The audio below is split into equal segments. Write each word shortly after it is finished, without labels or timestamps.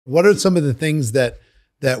What are some of the things that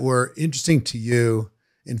were interesting to you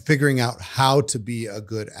in figuring out how to be a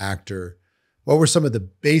good actor? What were some of the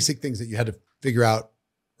basic things that you had to figure out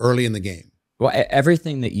early in the game? Well,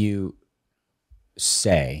 everything that you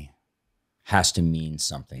say has to mean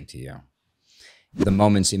something to you. The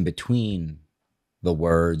moments in between the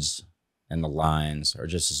words and the lines are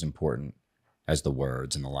just as important as the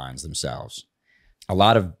words and the lines themselves. A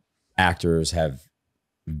lot of actors have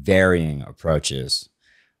varying approaches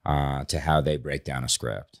to how they break down a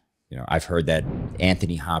script. You know, I've heard that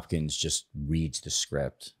Anthony Hopkins just reads the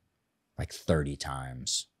script like 30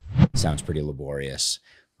 times. Sounds pretty laborious,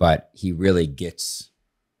 but he really gets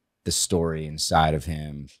the story inside of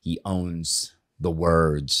him. He owns the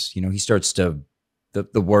words. You know, he starts to,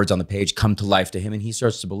 the words on the page come to life to him, and he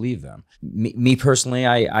starts to believe them. Me personally,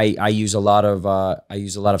 I use a lot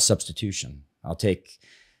of substitution. I'll take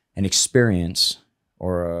an experience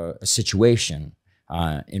or a situation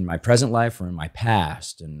in my present life or in my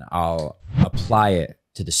past, and I'll apply it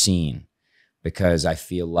to the scene because I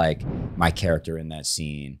feel like my character in that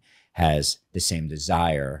scene has the same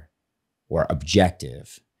desire or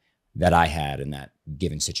objective that I had in that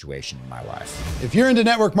given situation in my life. If you're into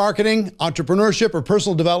network marketing, entrepreneurship, or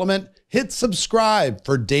personal development, hit subscribe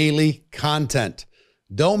for daily content.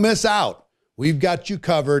 Don't miss out. We've got you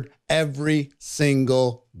covered every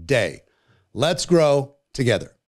single day. Let's grow together.